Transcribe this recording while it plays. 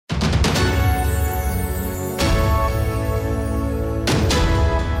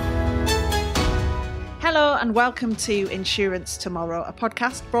and welcome to Insurance Tomorrow, a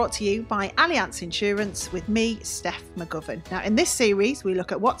podcast brought to you by Allianz Insurance with me, Steph McGovern. Now, in this series, we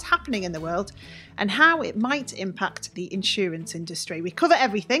look at what's happening in the world and how it might impact the insurance industry. We cover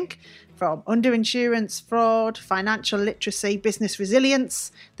everything from underinsurance, fraud, financial literacy, business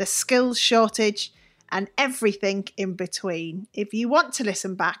resilience, the skills shortage, and everything in between. If you want to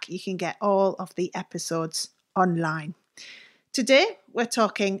listen back, you can get all of the episodes online. Today, we're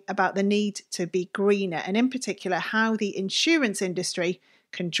talking about the need to be greener and in particular how the insurance industry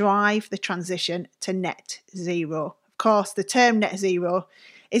can drive the transition to net zero. Of course, the term net zero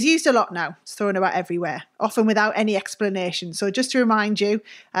is used a lot now. It's thrown about everywhere, often without any explanation. So just to remind you,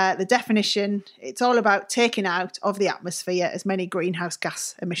 the definition, it's all about taking out of the atmosphere as many greenhouse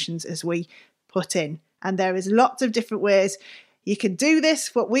gas emissions as we put in. And there is lots of different ways you can do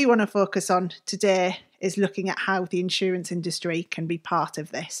this. What we want to focus on today is looking at how the insurance industry can be part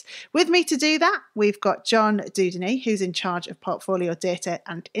of this. With me to do that, we've got John Dudney, who's in charge of portfolio data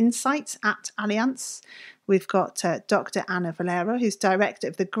and insights at Allianz. We've got Dr. Anna Valero, who's director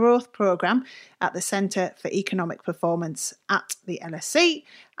of the growth programme at the Centre for Economic Performance at the LSE,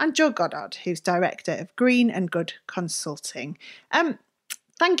 and Joe Goddard, who's director of Green and Good Consulting.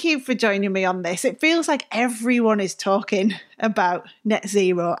 Thank you for joining me on this. It feels like everyone is talking about net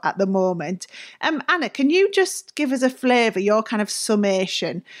zero at the moment. Anna, can you just give us a flavour, your kind of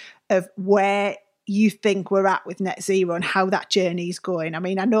summation of where you think we're at with net zero and how that journey is going? I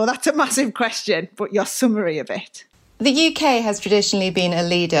mean, I know that's a massive question, but your summary of it. The UK has traditionally been a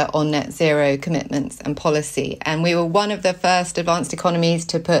leader on net zero commitments and policy, and we were one of the first advanced economies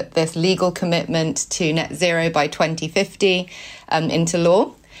to put this legal commitment to net zero by 2050 into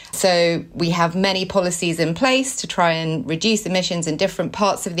law. So we have many policies in place to try and reduce emissions in different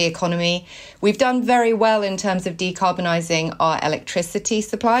parts of the economy. We've done very well in terms of decarbonising our electricity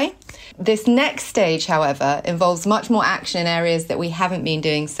supply. This next stage, however, involves much more action in areas that we haven't been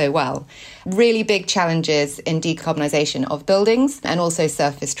doing so well. Really big challenges in decarbonisation of buildings and also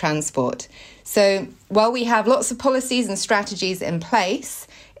surface transport. So while we have lots of policies and strategies in place,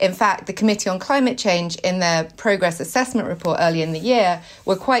 in fact, the Committee on Climate Change, in their progress assessment report early in the year,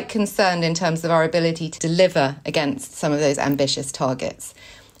 were quite concerned in terms of our ability to deliver against some of those ambitious targets.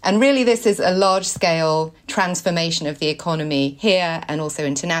 And really, this is a large-scale transformation of the economy here and also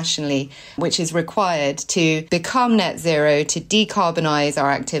internationally, which is required to become net zero, to decarbonise our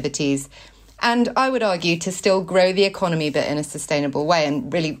activities, and I would argue to still grow the economy, but in a sustainable way.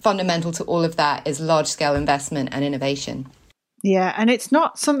 And really fundamental to all of that is large-scale investment and innovation. Yeah, and it's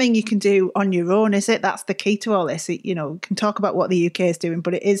not something you can do on your own, is it? That's the key to all this. You know, we can talk about what the UK is doing,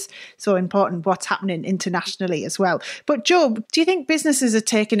 but it is so important what's happening internationally as well. But Joe, do you think businesses are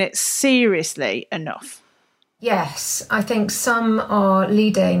taking it seriously enough? Yes, I think some are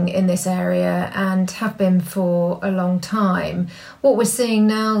leading in this area and have been for a long time. What we're seeing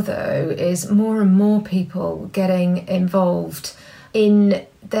now, though, is more and more people getting involved in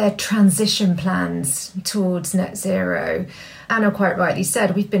their transition plans towards net zero. Anna quite rightly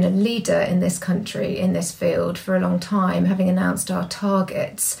said, we've been a leader in this country, in this field for a long time, having announced our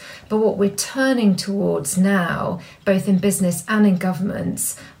targets. But what we're turning towards now, both in business and in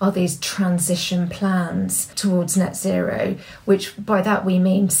governments, are these transition plans towards net zero, which by that we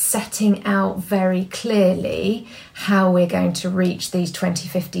mean setting out very clearly how we're going to reach these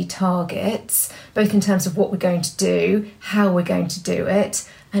 2050 targets, both in terms of what we're going to do, how we're going to do it,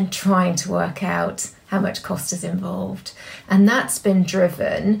 and trying to work out how much cost is involved. And that's been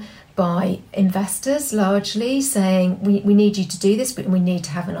driven by investors largely saying, we need you to do this, but we need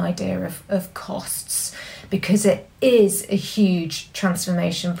to have an idea of costs, because it is a huge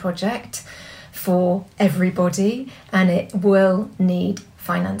transformation project for everybody and it will need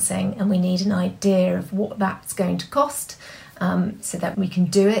financing, and we need an idea of what that's going to cost so that we can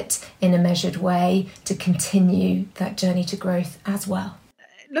do it in a measured way to continue that journey to growth as well.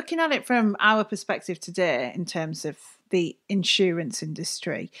 Looking at it from our perspective today in terms of the insurance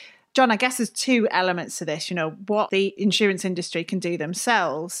industry, John, I guess there's two elements to this, you know, what the insurance industry can do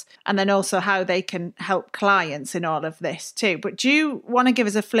themselves and then also how they can help clients in all of this too. But do you want to give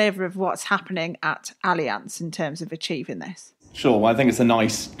us a flavour of what's happening at Allianz in terms of achieving this? Sure. Well, I think it's a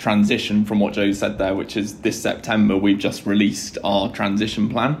nice transition from what Joe said there, which is this September we've just released our transition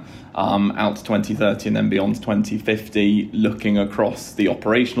plan out to 2030 and then beyond to 2050, looking across the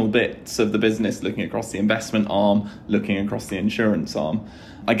operational bits of the business, looking across the investment arm, looking across the insurance arm.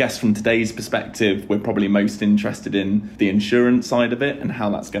 I guess from today's perspective, we're probably most interested in the insurance side of it and how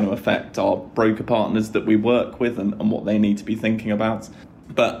that's going to affect our broker partners that we work with and what they need to be thinking about.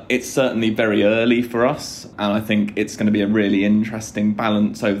 But it's certainly very early for us, and I think it's going to be a really interesting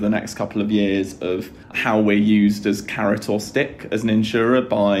balance over the next couple of years of how we're used as carrot or stick as an insurer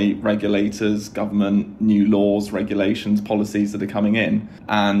by regulators, government, new laws, regulations, policies that are coming in.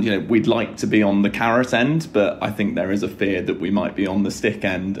 And, we'd like to be on the carrot end, but I think there is a fear that we might be on the stick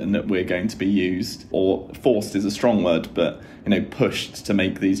end and that we're going to be used, or forced is a strong word, but, pushed to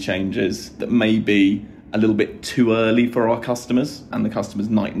make these changes that may be a little bit too early for our customers, and the customers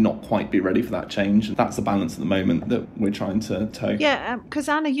might not quite be ready for that change. That's the balance at the moment that we're trying to toe. Yeah, because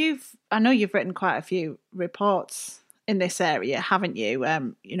Anna, I know you've written quite a few reports in this area, haven't you? I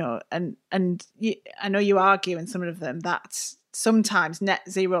know you argue in some of them that sometimes net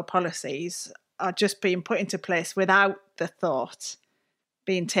zero policies are just being put into place without the thought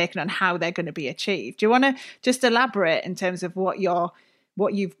being taken on how they're going to be achieved. Do you want to just elaborate in terms of what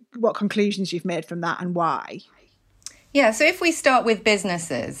conclusions you've made from that and why? Yeah, so if we start with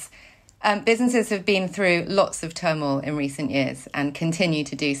businesses, businesses have been through lots of turmoil in recent years and continue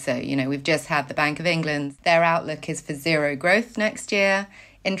to do so. We've just had the Bank of England. Their outlook is for zero growth next year.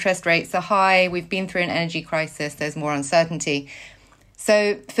 Interest rates are high. We've been through an energy crisis. There's more uncertainty.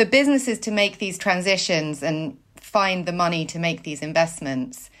 So for businesses to make these transitions and find the money to make these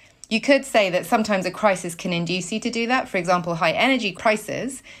investments, you could say that sometimes a crisis can induce you to do that. For example, high energy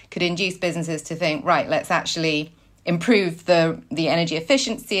prices could induce businesses to think, right, let's actually improve the energy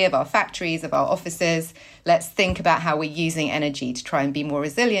efficiency of our factories, of our offices. Let's think about how we're using energy to try and be more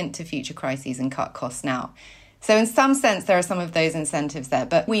resilient to future crises and cut costs now. So in some sense, there are some of those incentives there,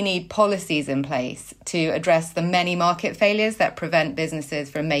 but we need policies in place to address the many market failures that prevent businesses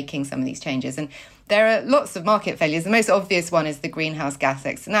from making some of these changes. And there are lots of market failures. The most obvious one is the greenhouse gas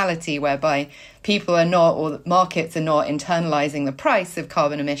externality, whereby people are not, or markets are not, internalizing the price of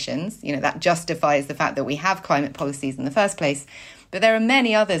carbon emissions. That justifies the fact that we have climate policies in the first place. But there are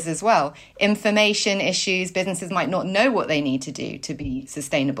many others as well. Information issues, businesses might not know what they need to do to be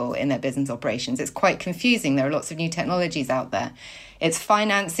sustainable in their business operations. It's quite confusing. There are lots of new technologies out there. It's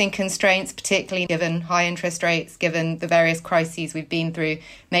financing constraints, particularly given high interest rates, given the various crises we've been through.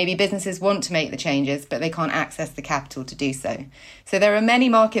 Maybe businesses want to make the changes, but they can't access the capital to do so. So there are many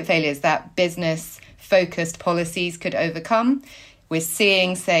market failures that business-focused policies could overcome. We're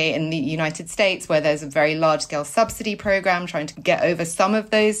seeing, say, in the United States, where there's a very large-scale subsidy program trying to get over some of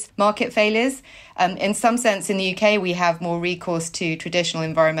those market failures. In some sense, in the UK, we have more recourse to traditional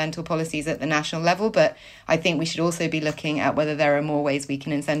environmental policies at the national level, but I think we should also be looking at whether there are more ways we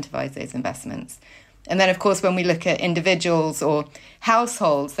can incentivize those investments. And then, of course, when we look at individuals or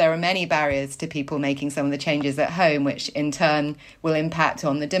households, there are many barriers to people making some of the changes at home, which in turn will impact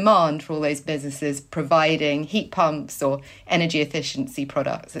on the demand for all those businesses providing heat pumps or energy efficiency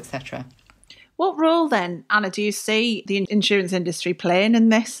products, etc. What role then, Anna, do you see the insurance industry playing in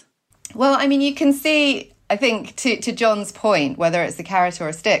this? Well, you can see, I think, to John's point, whether it's a carrot or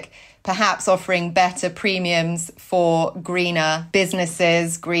a stick, perhaps offering better premiums for greener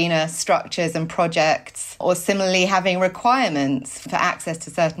businesses, greener structures and projects, or similarly having requirements for access to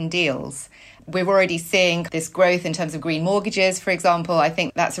certain deals. We're already seeing this growth in terms of green mortgages, for example. I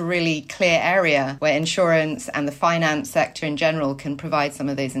think that's a really clear area where insurance and the finance sector in general can provide some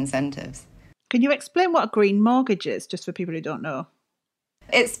of those incentives. Can you explain what a green mortgage is, just for people who don't know?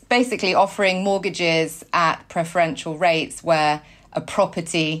 It's basically offering mortgages at preferential rates where a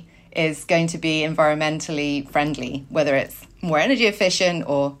property is going to be environmentally friendly, whether it's more energy efficient,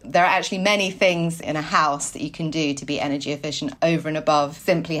 or there are actually many things in a house that you can do to be energy efficient over and above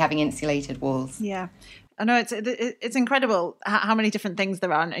simply having insulated walls. Yeah. I know it's incredible how many different things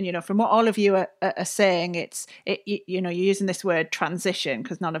there are. And, from what all of you are saying, you're using this word transition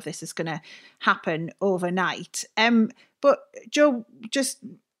because none of this is going to happen overnight. But Jo, just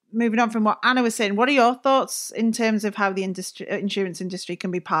moving on from what Anna was saying, what are your thoughts in terms of how the insurance industry can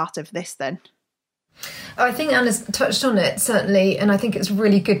be part of this then? I think Anna's touched on it, certainly, and I think it's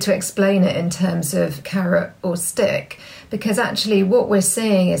really good to explain it in terms of carrot or stick, because actually what we're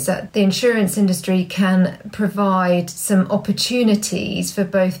seeing is that the insurance industry can provide some opportunities for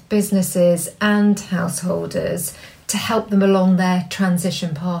both businesses and householders to help them along their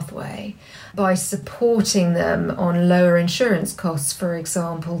transition pathway by supporting them on lower insurance costs, for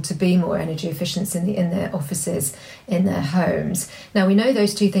example, to be more energy efficient in their offices, in their homes. Now, we know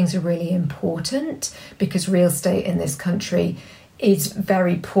those two things are really important because real estate in this country is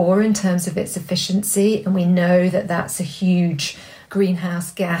very poor in terms of its efficiency, and we know that that's a huge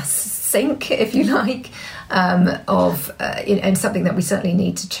greenhouse gas sink, if you like, and something that we certainly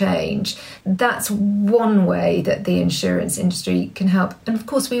need to change. That's one way that the insurance industry can help. And of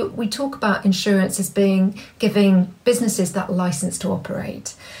course, we talk about insurance as giving businesses that license to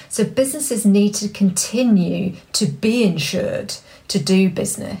operate. So businesses need to continue to be insured to do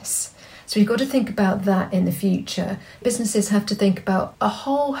business. So you've got to think about that in the future. Businesses have to think about a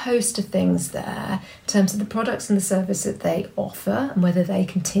whole host of things there in terms of the products and the service that they offer and whether they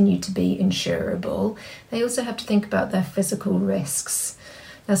continue to be insurable. They also have to think about their physical risks.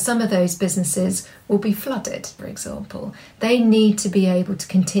 Now, some of those businesses will be flooded, for example. They need to be able to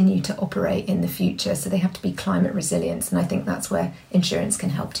continue to operate in the future, so they have to be climate resilient, and I think that's where insurance can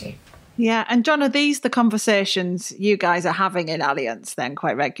help too. Yeah, and John, are these the conversations you guys are having in Allianz then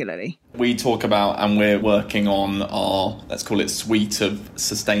quite regularly? We talk about, and we're working on our, let's call it, suite of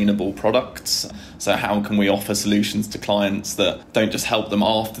sustainable products. So how can we offer solutions to clients that don't just help them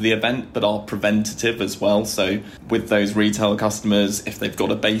after the event, but are preventative as well? So with those retail customers, if they've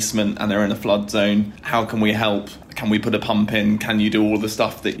got a basement and they're in a flood zone, how can we help? Can we put a pump in? Can you do all the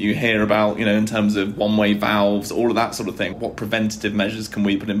stuff that you hear about, in terms of one-way valves, all of that sort of thing? What preventative measures can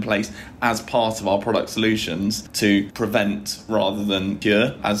we put in place as part of our product solutions to prevent rather than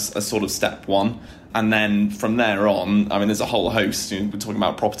cure as a sort of step one? And then from there on, there's a whole host. We're talking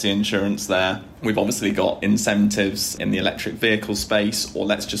about property insurance there. We've obviously got incentives in the electric vehicle space, or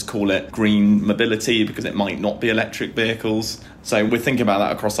let's just call it green mobility, because it might not be electric vehicles. So we're thinking about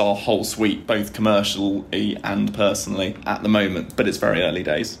that across our whole suite, both commercially and personally at the moment, but it's very early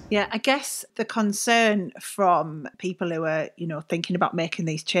days. Yeah, I guess the concern from people who are, thinking about making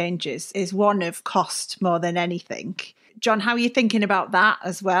these changes is one of cost more than anything. John, how are you thinking about that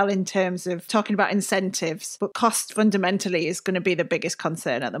as well in terms of talking about incentives? But cost fundamentally is going to be the biggest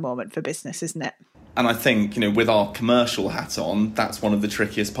concern at the moment for business, isn't it? And I think, with our commercial hat on, that's one of the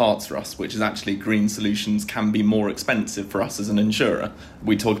trickiest parts for us, which is actually green solutions can be more expensive for us as an insurer.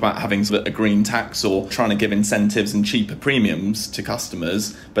 We talk about having a green tax or trying to give incentives and cheaper premiums to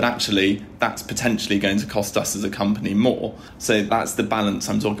customers, but actually that's potentially going to cost us as a company more. So that's the balance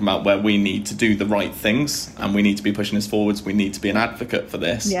I'm talking about, where we need to do the right things and we need to be pushing this forwards. We need to be an advocate for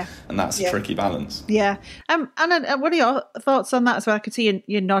this. Yeah. And that's a tricky balance. Yeah. Anna, what are your thoughts on that as well? I could see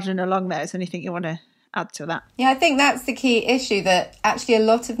you nodding along there. Is there anything you want to add to that? Yeah, I think that's the key issue, that actually a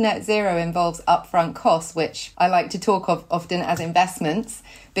lot of net zero involves upfront costs, which I like to talk of often as investments,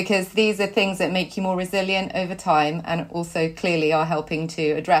 because these are things that make you more resilient over time and also clearly are helping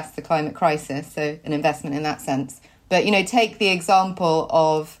to address the climate crisis. So an investment in that sense. But, take the example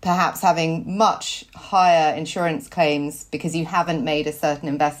of perhaps having much higher insurance claims because you haven't made a certain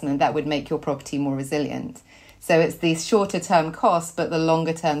investment that would make your property more resilient. So it's these shorter term costs, but the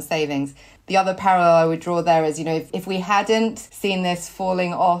longer term savings. The other parallel I would draw there is, if we hadn't seen this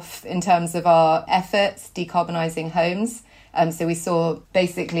falling off in terms of our efforts decarbonising homes, so we saw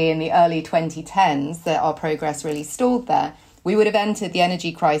basically in the early 2010s that our progress really stalled there, we would have entered the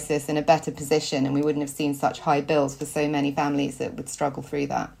energy crisis in a better position and we wouldn't have seen such high bills for so many families that would struggle through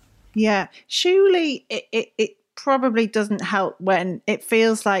that. Yeah, surely it probably doesn't help when it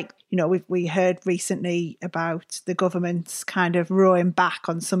feels like, we heard recently about the government's kind of rowing back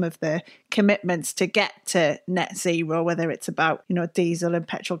on some of the commitments to get to net zero, whether it's about, diesel and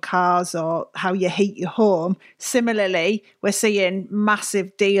petrol cars or how you heat your home. Similarly, we're seeing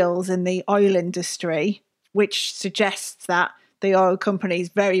massive deals in the oil industry, which suggests that the oil companies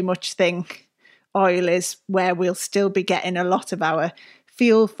very much think oil is where we'll still be getting a lot of our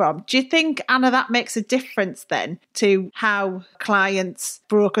fuel from. Do you think, Anna, that makes a difference then to how clients,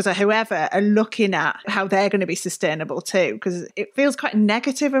 brokers or whoever are looking at how they're going to be sustainable too? Because it feels quite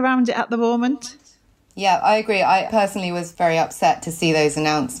negative around it at the moment. Yeah, I agree. I personally was very upset to see those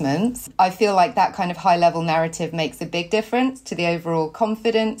announcements. I feel like that kind of high-level narrative makes a big difference to the overall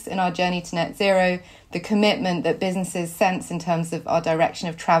confidence in our journey to net zero, the commitment that businesses sense in terms of our direction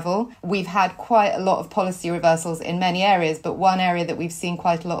of travel. We've had quite a lot of policy reversals in many areas, but one area that we've seen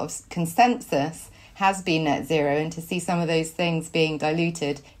quite a lot of consensus has been net zero, and to see some of those things being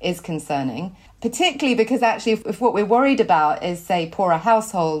diluted is concerning. Particularly because actually if what we're worried about is, say, poorer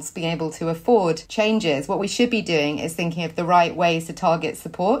households being able to afford changes, what we should be doing is thinking of the right ways to target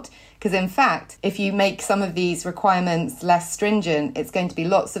support. Because in fact, if you make some of these requirements less stringent, it's going to be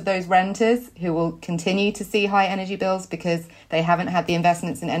lots of those renters who will continue to see high energy bills because they haven't had the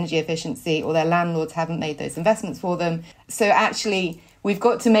investments in energy efficiency or their landlords haven't made those investments for them. So actually, we've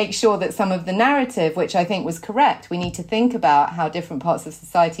got to make sure that some of the narrative, which I think was correct, we need to think about how different parts of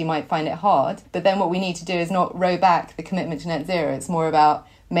society might find it hard. But then what we need to do is not row back the commitment to net zero. It's more about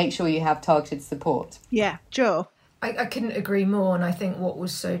make sure you have targeted support. Yeah. Jo? I couldn't agree more, and I think what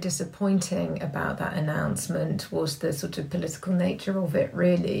was so disappointing about that announcement was the sort of political nature of it,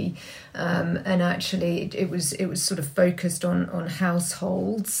 really, and actually it was sort of focused on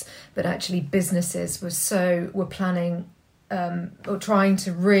households, but actually businesses were planning or trying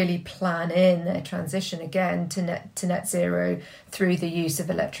to really plan in their transition again to net zero through the use of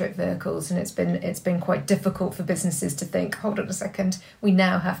electric vehicles, and it's been quite difficult for businesses to think, hold on a second, we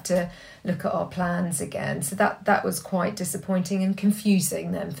now have to look at our plans again. So that was quite disappointing and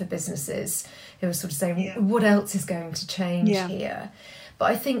confusing then for businesses who were sort of saying, what else is going to change here?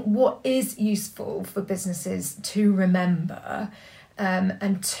 But I think what is useful for businesses to remember,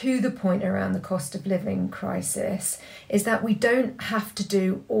 and to the point around the cost of living crisis, is that we don't have to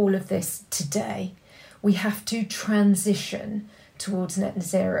do all of this today. We have to transition towards net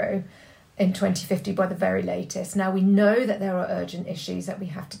zero in 2050 by the very latest. Now, we know that there are urgent issues that we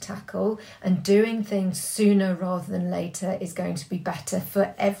have to tackle, and doing things sooner rather than later is going to be better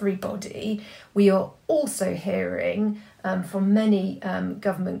for everybody. We are also hearing from many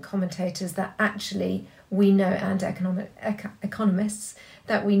government commentators that actually we know, and economists,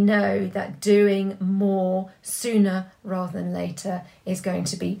 that we know that doing more sooner rather than later is going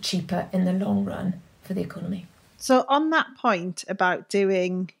to be cheaper in the long run for the economy. So on that point about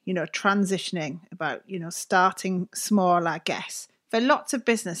doing, transitioning, about, starting small, I guess, for lots of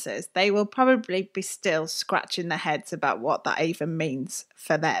businesses, they will probably be still scratching their heads about what that even means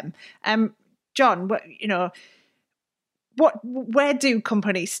for them. John, where do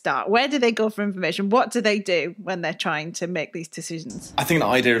companies start? Where do they go for information? What do they do when they're trying to make these decisions? I think the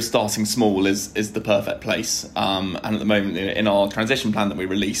idea of starting small is the perfect place. And at the moment, in our transition plan that we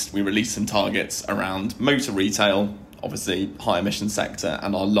released some targets around motor retail, obviously high emission sector,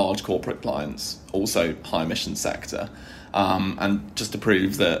 and our large corporate clients, also high emission sector. And just to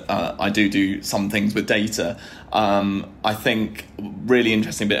prove that I do some things with data, I think really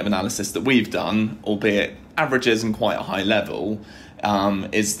interesting bit of analysis that we've done, albeit averages and quite a high level,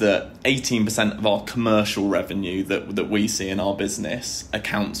 is that 18% of our commercial revenue that we see in our business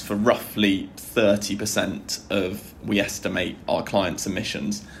accounts for roughly 30% of, we estimate, our clients'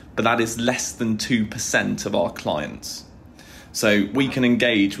 emissions, but that is less than 2% of our clients. So we can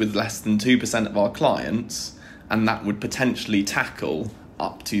engage with less than 2% of our clients, and that would potentially tackle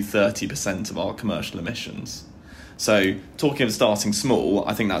up to 30% of our commercial emissions. So talking of starting small,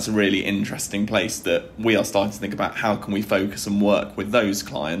 I think that's a really interesting place that we are starting to think about how can we focus and work with those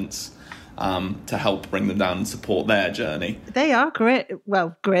clients to help bring them down and support their journey. They are great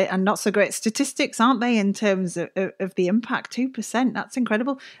and not so great statistics, aren't they, in terms of the impact? 2%, that's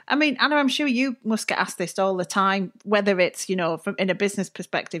incredible. I mean, Anna, I'm sure you must get asked this all the time, whether it's, from in a business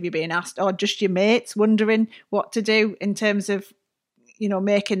perspective you're being asked, or just your mates wondering what to do in terms of,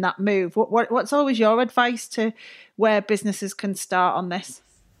 making that move. What's always your advice to where businesses can start on this?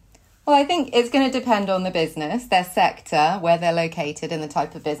 Well, I think it's going to depend on the business, their sector, where they're located and the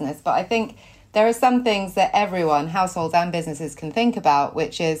type of business. But I think there are some things that everyone, households and businesses, can think about,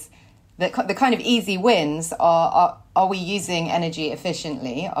 which is the kind of easy wins are we using energy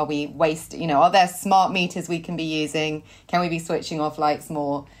efficiently? Are we are there smart meters we can be using? Can we be switching off lights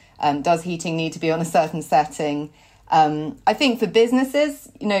more? Does heating need to be on a certain setting? I think for businesses,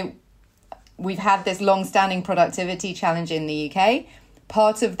 we've had this long-standing productivity challenge in the UK.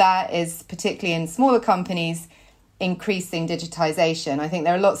 Part of that is, particularly in smaller companies, increasing digitization. I think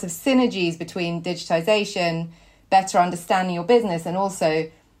there are lots of synergies between digitization, better understanding your business, and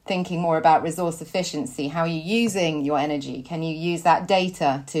also thinking more about resource efficiency. How are you using your energy? Can you use that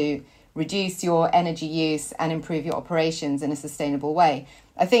data to reduce your energy use and improve your operations in a sustainable way?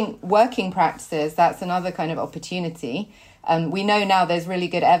 I think working practices, that's another kind of opportunity. We know now there's really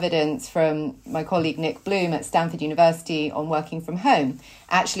good evidence from my colleague Nick Bloom at Stanford University on working from home.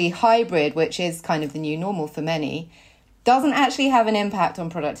 Actually, hybrid, which is kind of the new normal for many, doesn't actually have an impact on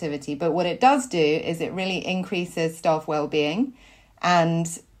productivity. But what it does do is it really increases staff well-being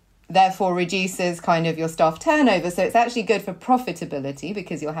and therefore reduces kind of your staff turnover. So it's actually good for profitability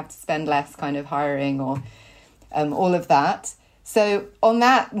because you'll have to spend less kind of hiring or all of that. So on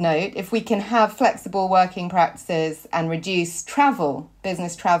that note, if we can have flexible working practices and reduce travel,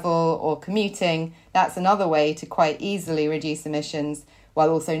 business travel or commuting, that's another way to quite easily reduce emissions while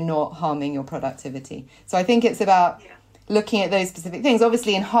also not harming your productivity. So I think it's about looking at those specific things.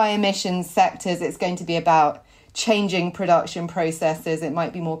 Obviously, in high emissions sectors, it's going to be about changing production processes. It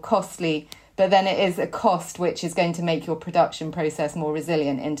might be more costly, but then it is a cost which is going to make your production process more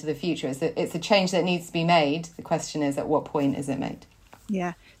resilient into the future. It's a change that needs to be made. The question is, at what point is it made?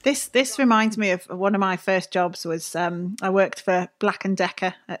 Yeah, this reminds me of one of my first jobs. Was I worked for Black &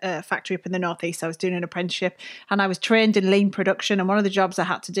 Decker, a factory up in the northeast. I was doing an apprenticeship, and I was trained in lean production. And one of the jobs I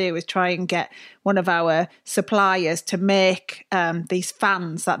had to do was try and get one of our suppliers to make these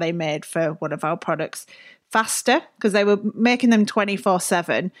fans that they made for one of our products faster, because they were making them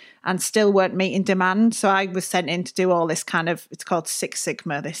 24/7 and still weren't meeting demand. So I was sent in to do all this kind of, it's called Six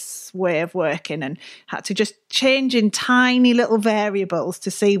Sigma, this way of working, and had to just change in tiny little variables to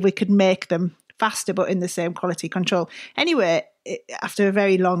see if we could make them faster but in the same quality control. Anyway, after a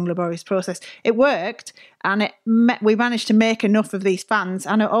very long laborious process, it worked, and we managed to make enough of these fans,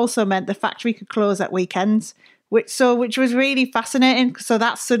 and it also meant the factory could close at weekends. Which was really fascinating. So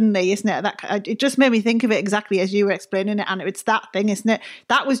that's suddenly, isn't it? It just made me think of it exactly as you were explaining it, and it's that thing, isn't it?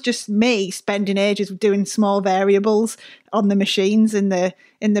 That was just me spending ages doing small variables on the machines in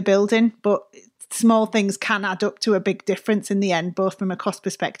the building, but small things can add up to a big difference in the end, both from a cost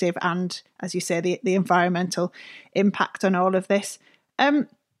perspective and, as you say, the environmental impact on all of this.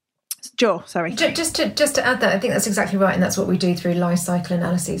 Jo, sorry. Just to add that, I think that's exactly right, and that's what we do through life cycle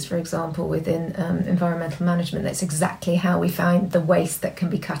analyses, for example, within environmental management. That's exactly how we find the waste that can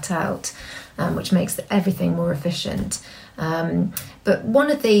be cut out, which makes everything more efficient. But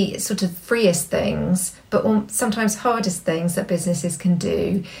one of the sort of freest things, but sometimes hardest things that businesses can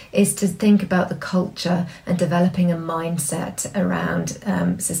do is to think about the culture and developing a mindset around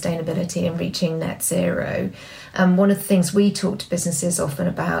sustainability and reaching net zero. One of the things we talk to businesses often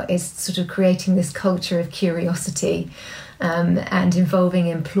about is sort of creating this culture of curiosity and involving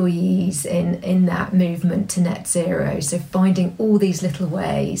employees in that movement to net zero. So finding all these little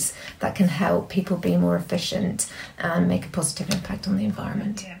ways that can help people be more efficient and make a positive impact on the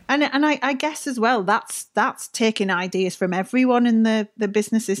environment. Yeah. And I guess as well, that's taking ideas from everyone in the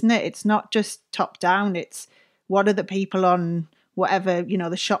business, isn't it? It's not just top down. It's what are the people on whatever,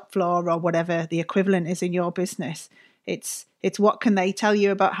 the shop floor or whatever the equivalent is in your business. It's what can they tell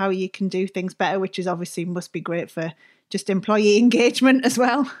you about how you can do things better, which is obviously must be great for just employee engagement as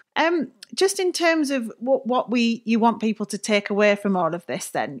well. Just in terms of what you want people to take away from all of this,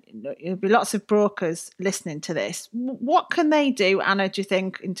 then there'll be lots of brokers listening to this. What can they do, Anna, do you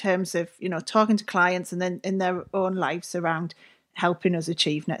think, in terms of talking to clients and then in their own lives around helping us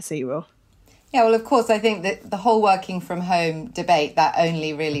achieve net zero? Yeah, well, of course, I think that the whole working from home debate, that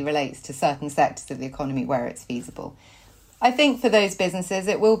only really relates to certain sectors of the economy where it's feasible. I think for those businesses,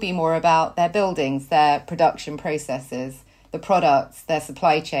 it will be more about their buildings, their production processes, the products, their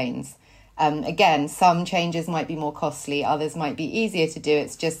supply chains. Again, some changes might be more costly, others might be easier to do.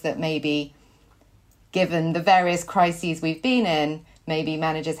 It's just that maybe given the various crises we've been in, maybe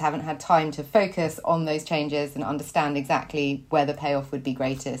managers haven't had time to focus on those changes and understand exactly where the payoff would be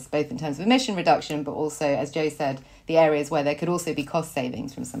greatest, both in terms of emission reduction, but also, as Jo said, the areas where there could also be cost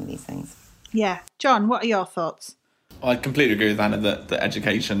savings from some of these things. Yeah. John, what are your thoughts? I completely agree with Anna that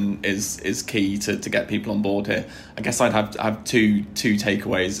education is key to get people on board here. I guess I'd have two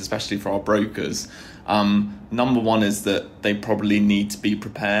takeaways, especially for our brokers. Number one is that they probably need to be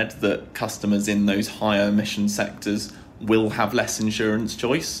prepared that customers in those higher emission sectors will have less insurance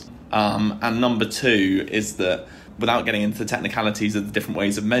choice. And number two is that without getting into the technicalities of the different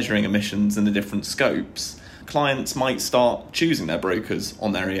ways of measuring emissions and the different scopes, clients might start choosing their brokers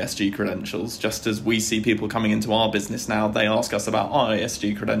on their ESG credentials. Just as we see people coming into our business now, they ask us about our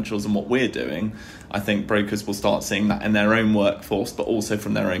ESG credentials and what we're doing. I think brokers will start seeing that in their own workforce, but also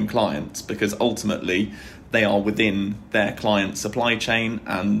from their own clients, because ultimately they are within their client supply chain,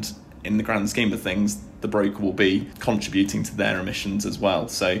 and in the grand scheme of things, the broker will be contributing to their emissions as well.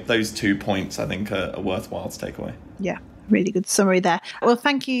 So those 2 points, I think, are worthwhile to take away. Yeah. Really good summary there. Well,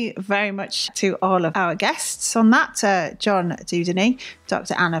 thank you very much to all of our guests on that. John Dewdney,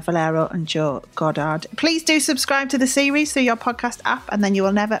 Dr. Anna Valero and Jo Goddard. Please do subscribe to the series through your podcast app, and then you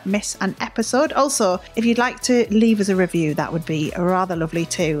will never miss an episode. Also, if you'd like to leave us a review, that would be rather lovely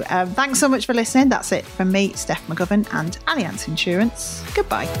too. Thanks so much for listening. That's it from me, Steph McGovern, and Allianz Insurance.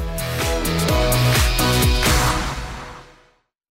 Goodbye.